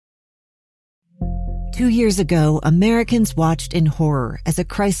2 years ago, Americans watched in horror as a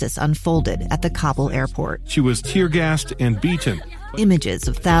crisis unfolded at the Kabul airport. She was tear-gassed and beaten. Images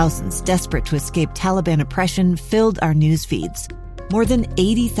of thousands desperate to escape Taliban oppression filled our news feeds. More than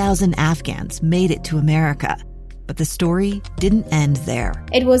 80,000 Afghans made it to America. But the story didn't end there.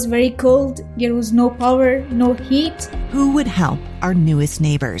 It was very cold. There was no power, no heat. Who would help our newest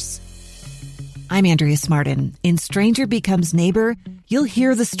neighbors? I'm Andrea Smartin. In Stranger Becomes Neighbor, you'll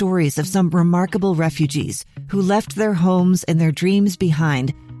hear the stories of some remarkable refugees who left their homes and their dreams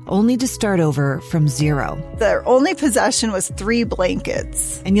behind, only to start over from zero. Their only possession was 3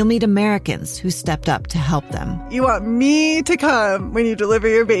 blankets. And you'll meet Americans who stepped up to help them. You want me to come when you deliver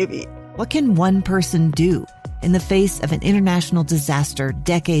your baby. What can one person do in the face of an international disaster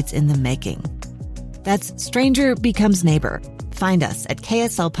decades in the making? That's Stranger Becomes Neighbor. Find us at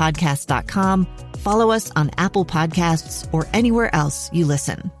kslpodcast.com. Follow us on Apple Podcasts or anywhere else you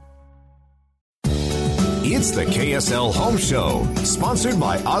listen. It's the KSL Home Show, sponsored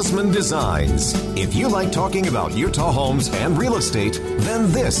by Osmond Designs. If you like talking about Utah homes and real estate,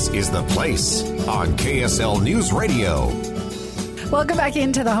 then this is the place on KSL News Radio. Welcome back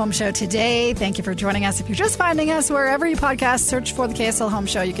into the Home Show today. Thank you for joining us. If you're just finding us, wherever you podcast, search for the KSL Home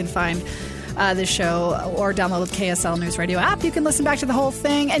Show. You can find this show or download the KSL News Radio app. You can listen back to the whole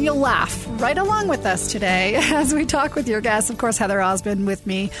thing and you'll laugh right along with us today as we talk with your guests. Of course, Heather Osmond with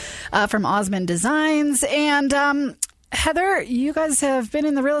me from Osmond Designs. And Heather, you guys have been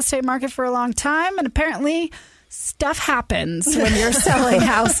in the real estate market for a long time, and apparently stuff happens when you're selling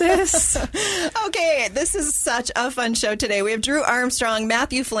houses. Okay, this is such a fun show today. We have Drew Armstrong,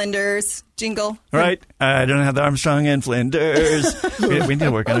 Matthew Flinders. Jingle. All right. I don't have the Armstrong and Flinders. we need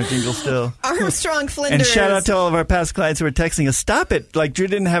to work on a jingle still. Armstrong, Flinders. And shout out to all of our past clients who are texting us. Stop it. Like, Drew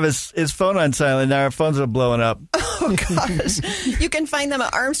didn't have his phone on silent. Now our phones are blowing up. Oh, gosh. You can find them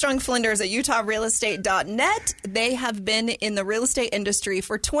at Armstrong Flinders at utahrealestate.net. They have been in the real estate industry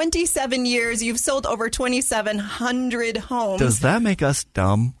for 27 years. You've sold over 2,700 homes. Does that make us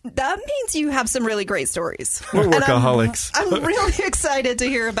dumb? That means you have some really great stories. We're workaholics. I'm really excited to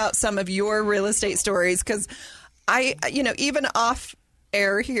hear about some of your real estate stories, because even off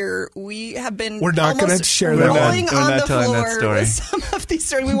air here, we have been We're not going to share that. rolling on the floor with some of these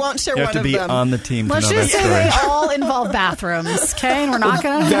stories. We won't share one of them. You have to be on the team to Let's know that just say story. they all involve bathrooms, okay? And we're not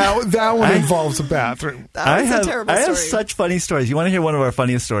going to... That one involves a bathroom. That was a terrible story. I have such funny stories. You want to hear one of our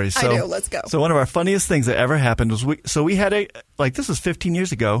funniest stories? I do. Let's go. So one of our funniest things that ever happened was we had this was 15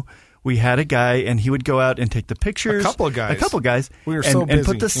 years ago. We had a guy, and he would go out and take the pictures. A couple of guys. We were so busy. And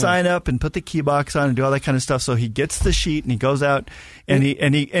put the sign up and put the key box on and do all that kind of stuff. So he gets the sheet and he goes out and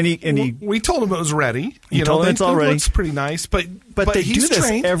he. We told him it was ready. You told him it's all ready. It's pretty nice, but they he's do this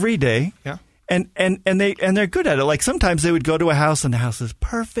trained every day. Yeah. And they're good at it. Like, sometimes they would go to a house and the house is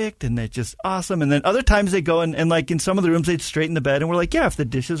perfect and they're just awesome. And then other times they go and like in some of the rooms they'd straighten the bed, and we're like, yeah, if the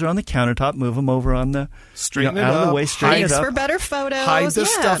dishes are on the countertop, move them over on the straighten it out up. of the way, straighten it up. For better photos. Hide the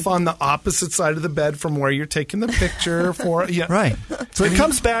stuff on the opposite side of the bed from where you're taking the picture for. Yeah. Right. So he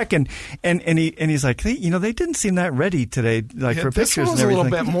comes back and he's like, they didn't seem that ready today, like for pictures and everything. A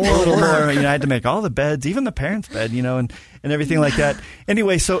little bit more. A little more. I had to make all the beds, even the parents' bed, and everything like that.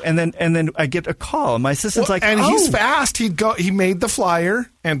 Anyway, so and then I get a call, and my assistant's he's fast. He made the flyer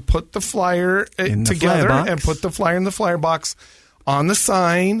and put the flyer together and put the flyer in the flyer box on the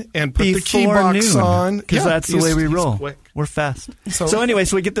sign and put the key box on, because that's the way we roll. Quick. We're fast. So anyway,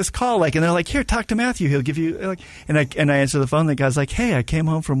 so we get this call, and they're like, "Here, talk to Matthew. He'll give you." And I answer the phone. The guy's like, "Hey, I came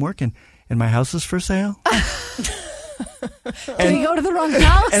home from work and my house is for sale." Did he go to the wrong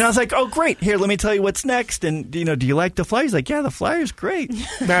house? And I was like, "Oh, great! Here, let me tell you what's next." And do you like the flyer? He's like, "Yeah, the flyer's great."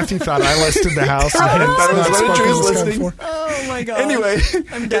 Matthew thought I listed the house. Oh my god! Anyway,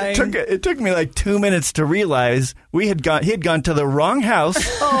 I'm dying. It took me like 2 minutes to realize he had gone to the wrong house.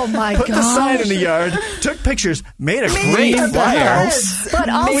 Oh my god! Put the sign in the yard, took pictures, made a great flyer. But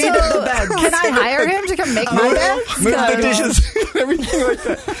also, can I hire him to come make my bed? Move the dishes and everything like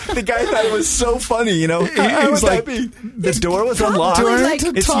that. The guy thought it was so funny, How would that be? The door was unlocked.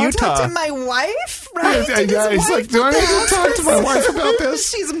 It's Utah. Talk to my wife, right? He's like, do I need to talk to my wife about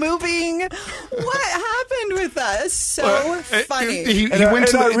this? She's moving. What happened with that? It's so funny. He went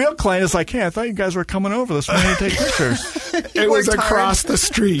to the real client is like, "Hey, I thought you guys were coming over this morning to take pictures." It was across the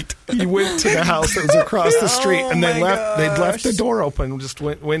street. He went to the house that was across the street, and they'd left the door open. Just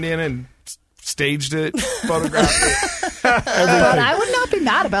went in and staged it, photographed it. But I would not be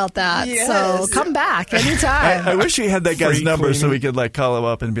mad about that. Yes. So come back anytime. I wish we had that guy's Free number so cleaning. we could like call him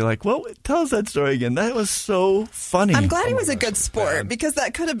up and be like, "Well, tell us that story again. That was so funny." I'm glad he was a good sport because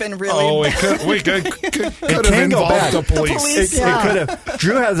that could have been really Oh, it bad. could have can go bad. involved the police. police. It could have.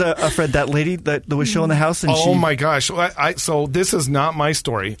 Drew has a friend, that lady that was showing the house, and Oh my gosh! So this is not my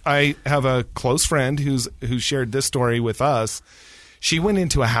story. I have a close friend who shared this story with us. She went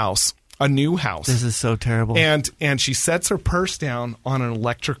into a new house. This is so terrible. And she sets her purse down on an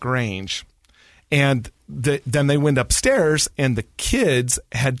electric range, and then they went upstairs, and the kids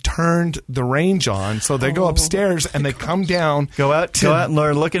had turned the range on. So they go upstairs and they come down, Go out and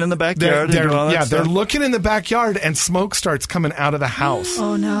learn looking in the backyard. They're, and do all that they're stuff. looking in the backyard, and smoke starts coming out of the house.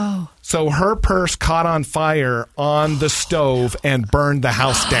 Oh, no. So her purse caught on fire on the stove and burned the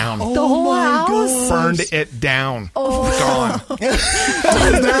house down. The whole house? Burned it down. Gone.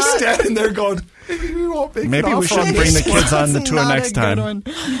 And they're standing there going, Maybe we shouldn't bring the kids on the tour Not next a good time. one.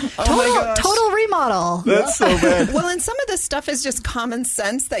 Oh my gosh. Total remodel. That's so bad. Well, and some of this stuff is just common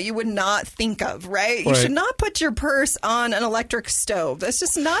sense that you would not think of, right? You Right. should not put your purse on an electric stove. That's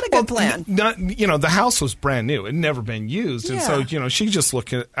just not a good plan. The house was brand new. It had never been used. And so, Yeah. she just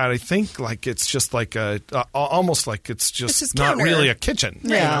looked at I think like it's just like almost like it's just not counter. really a kitchen.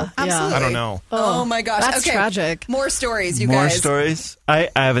 Yeah. Absolutely. I don't know. Oh my gosh. That's Okay. tragic. More stories, you More guys. stories. I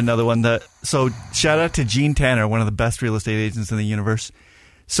have another one. So shout out to Jean Tanner, one of the best real estate agents in the universe.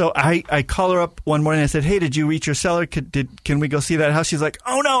 So I call her up one morning. I said, "Hey, did you reach your seller? Can we go see that house?" She's like,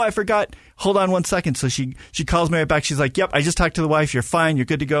 "Oh no, I forgot. Hold on 1 second." So she calls me right back. She's like, "Yep, I just talked to the wife. You're fine. You're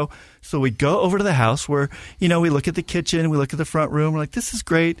good to go." So we go over to the house where we look at the kitchen, we look at the front room. We're like, "This is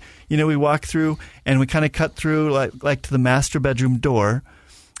great." We walk through and we kind of cut through like to the master bedroom door,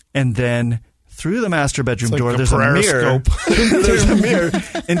 and then through the master bedroom It's like door, a there's a mirror. periscope. There's a mirror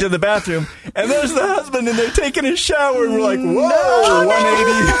into the bathroom, and there's the husband, and they're taking a shower, and we're like, "Whoa,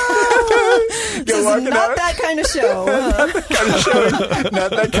 180!" This is not that kind of show.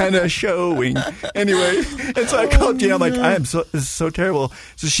 Not that kind of showing. Anyway, and so I called Jan. I'm like, this is so terrible.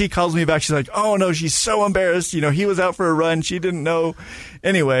 So she calls me back. She's like, "Oh no, she's so embarrassed. He was out for a run. She didn't know."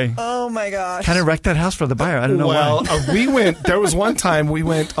 Anyway, Oh my gosh. kind of wrecked that house for the buyer. I don't know Well, why. there was one time we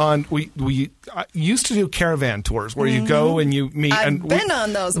went on, we used to do caravan tours where you go and you meet. I've and been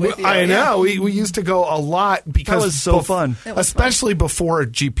on those with you. I know. We used to go a lot because That was so fun. especially before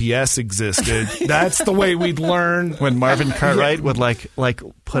GPS existed. That's the way we'd learn. When Marvin Cartwright would like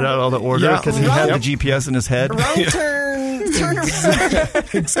put out all the order Yeah. because he had the GPS in his head. Wrong turn. Turn around.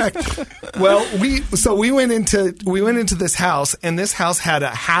 Exactly. Well, we went into this house, and this house had a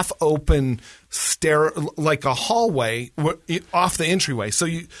half open stair, like a hallway off the entryway. So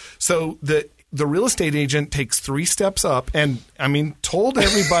the real estate agent takes 3 steps up, and told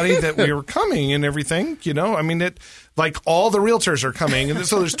everybody that we were coming and everything. Like all the realtors are coming, and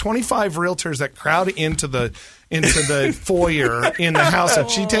so there's 25 realtors that crowd into the foyer in the house, and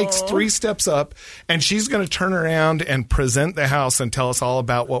she takes 3 steps up, and she's going to turn around and present the house and tell us all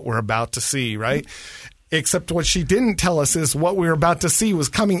about what we're about to see, right? Except what she didn't tell us is what we were about to see was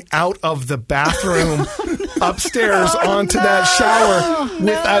coming out of the bathroom upstairs onto that shower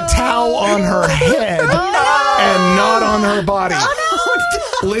with a towel on her head and not on her body.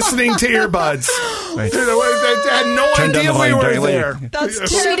 Listening to earbuds. Right. I had no Turn down idea the we volume were during there. That's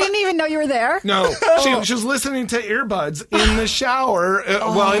She didn't even know you were there? No, she was listening to earbuds in the shower,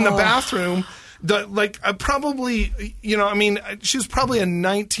 in the bathroom. Probably, she was probably a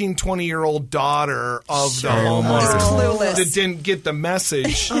 19, 20-year-old daughter of the homeowner Clueless. that didn't get the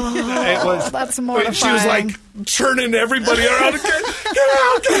message. It was, that's she was mortifying. like turning everybody around. Get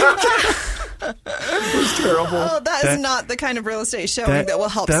out. It was terrible. Oh, that is That- not the kind of real estate showing that will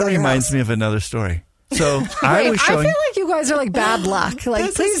help That sell your reminds house. me of another story. So I Wait, was I showing. feel like you guys are like bad luck. Like,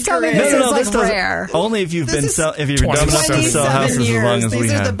 This please is tell me great. this No, is like doesn't- rare. Only if you've been This is if you've done enough to 27 sell houses as years. long as These we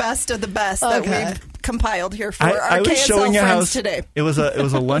are have. the best of the best Okay. that we've compiled here for I our was KSL showing a friends house today. It was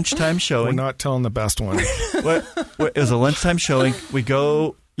a lunchtime We're showing. not telling the best one. It was a lunchtime showing. We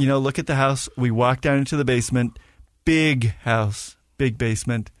go, look at the house. We walk down into the basement. Big house, big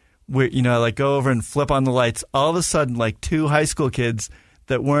basement. We, go over and flip on the lights. All of a sudden, 2 high school kids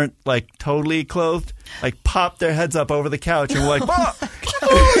that weren't totally clothed, popped their heads up over the couch, and we're like, "Mom!"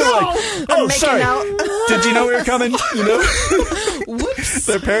 "Oh, sorry. Did you know we were coming?" Whoops.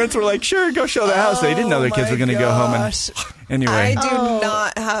 Their parents were like, "Sure, go show the house." They didn't know their kids were going to go home. And anyway, I do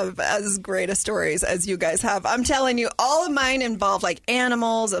not have as great a stories as you guys have. I'm telling you, all of mine involve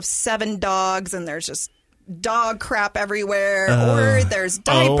animals of 7 dogs, and there's just dog crap everywhere, or there's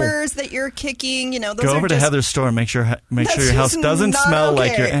diapers that you're kicking. Those Go over to Heather's store and make sure your house doesn't smell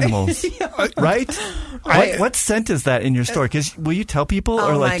like your animals. Right? What scent is that in your store? Because will you tell people,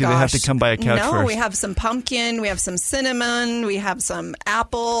 or do they have to come by a couch first? No, we have some pumpkin, we have some cinnamon, we have some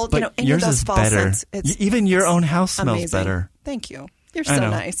apple. But any yours of those is fall better. scents. Even your own house smells amazing. better. Thank you. You're so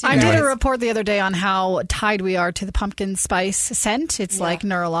nice. I did a report the other day on how tied we are to the pumpkin spice scent. It's like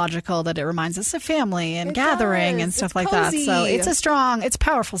neurological, that it reminds us of family and gathering and stuff like cozy. that. So it's a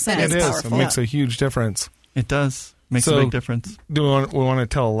powerful scent. It is. Powerful. It makes a huge difference. It does. Makes a big difference. Do we want to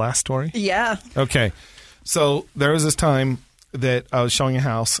tell a last story? Yeah. Okay. So there was this time that I was showing a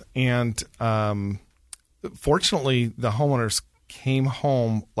house, and fortunately the homeowners came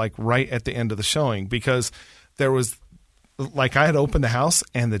home like right at the end of the showing, because there was I had opened the house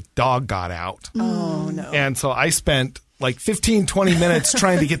and the dog got out. Oh, no. And so I spent like 15, 20 minutes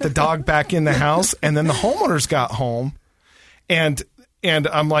trying to get the dog back in the house. And then the homeowners got home, and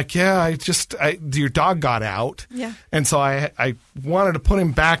I'm like, your dog got out. Yeah. And so I wanted to put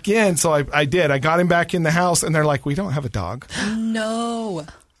him back in. So I did. I got him back in the house, and they're like, we don't have a dog. No.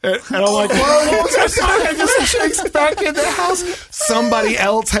 And I'm like, what was that dog? I just chased back in the house. Somebody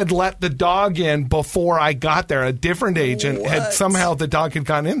else had let the dog in before I got there. A different agent had somehow, the dog had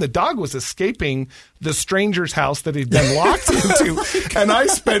gotten in. The dog was escaping the stranger's house that he'd been locked into. And I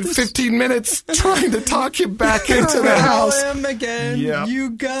spent 15 minutes trying to talk him back into the house. Him again. Yep. You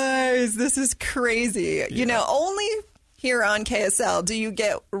guys, this is crazy. Only here on KSL do you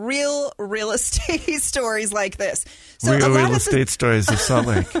get real estate stories like this. So real estate stories of Salt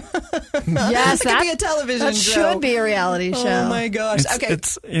Lake. Yes, that could be a television that show. should be a reality show. Oh my gosh. Okay.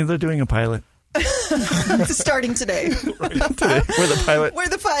 They're doing a pilot. Starting today. We're the pilot. We're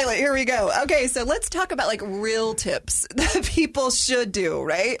the pilot. Here we go. Okay, so let's talk about real tips that people should do,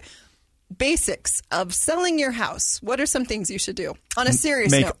 right? Basics of selling your house. What are some things you should do? On a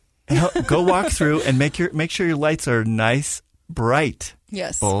serious note. Go walk through and make sure your lights are nice, bright.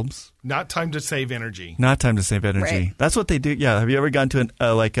 Yes. Bulbs. Not time to save energy. Not time to save energy. Right. That's what they do. Yeah. Have you ever gone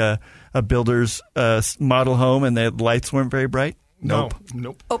to a builder's model home and the lights weren't very bright? Nope.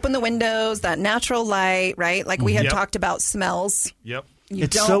 Open the windows, that natural light, right? Like we had talked about smells. Yep.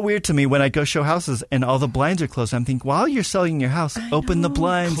 It's so weird to me when I go show houses and all the blinds are closed. I'm thinking, while you're selling your house, open the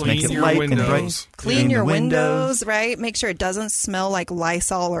blinds, make it light and bright. Clean your windows, right? Make sure it doesn't smell like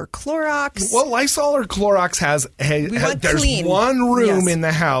Lysol or Clorox. Well, Lysol or Clorox there's clean. one room in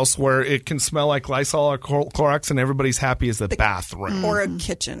the house where it can smell like Lysol or Clorox, and everybody's happy as the bathroom. Or a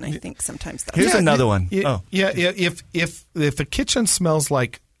kitchen, I think sometimes that's Here's another one. If a kitchen smells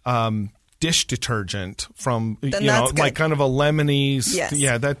like dish detergent from like kind of a lemony. Yes.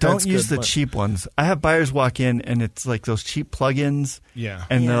 Yeah, that's don't use good, the cheap ones. I have buyers walk in and it's like those cheap plug-ins. Yeah,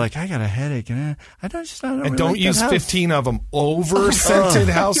 and they're like, I got a headache, and I don't don't use 15 of them. Over scented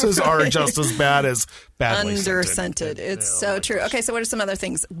houses are just as bad as badly under scented. It's so true. Okay, so what are some other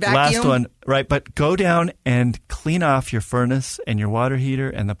things? Vacuum. Last one, right? But go down and clean off your furnace and your water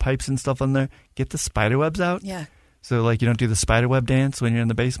heater and the pipes and stuff on there. Get the spider webs out. Yeah. So, you don't do the spider web dance when you're in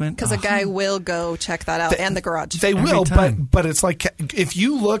the basement? Because a guy will go check that out, and the garage. They will, but it's like, if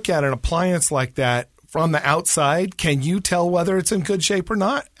you look at an appliance like that from the outside, can you tell whether it's in good shape or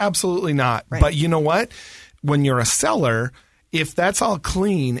not? Absolutely not. Right. But you know what? When you're a seller, if that's all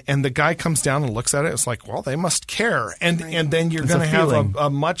clean and the guy comes down and looks at it, it's like, well, they must care. And then you're going to have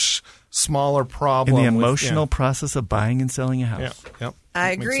a much smaller problem. In the emotional process of buying and selling a house. Yep.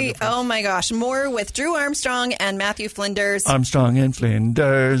 I agree. Oh, my gosh. More with Drew Armstrong and Matthew Flinders. Armstrong and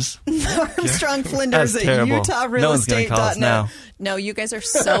Flinders. Armstrong Flinders at UtahRealEstate.net. No, you guys are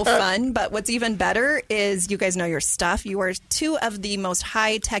so fun. But what's even better is you guys know your stuff. You are two of the most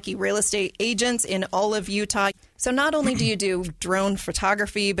high-techy real estate agents in all of Utah. So not only do you do drone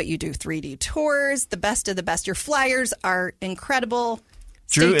photography, but you do 3D tours, the best of the best. Your flyers are incredible.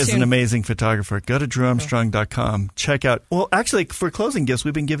 Drew is an amazing photographer. Go to drewarmstrong.com. Check out. Well, actually, for closing gifts,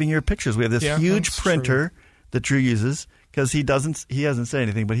 we've been giving you pictures. We have this huge printer that Drew uses because he hasn't said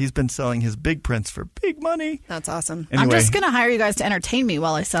anything, but he's been selling his big prints for big money. That's awesome. Anyway, I'm just going to hire you guys to entertain me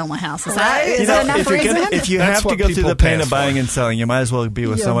while I sell my house. Is that enough reason? If you have to go through the pain of buying and selling, you might as well be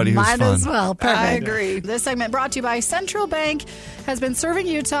with somebody who's fun. Might as well. Perfect. I agree. This segment brought to you by Central Bank. Has been serving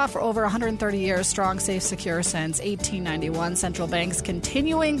Utah for over 130 years. Strong, safe, secure since 1891. Central Bank's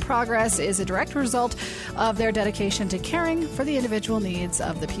continuing progress is a direct result of their dedication to caring for the individual needs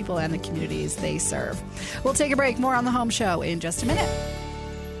of the people and the communities they serve. We'll take a break. More on The Home Show in just a minute.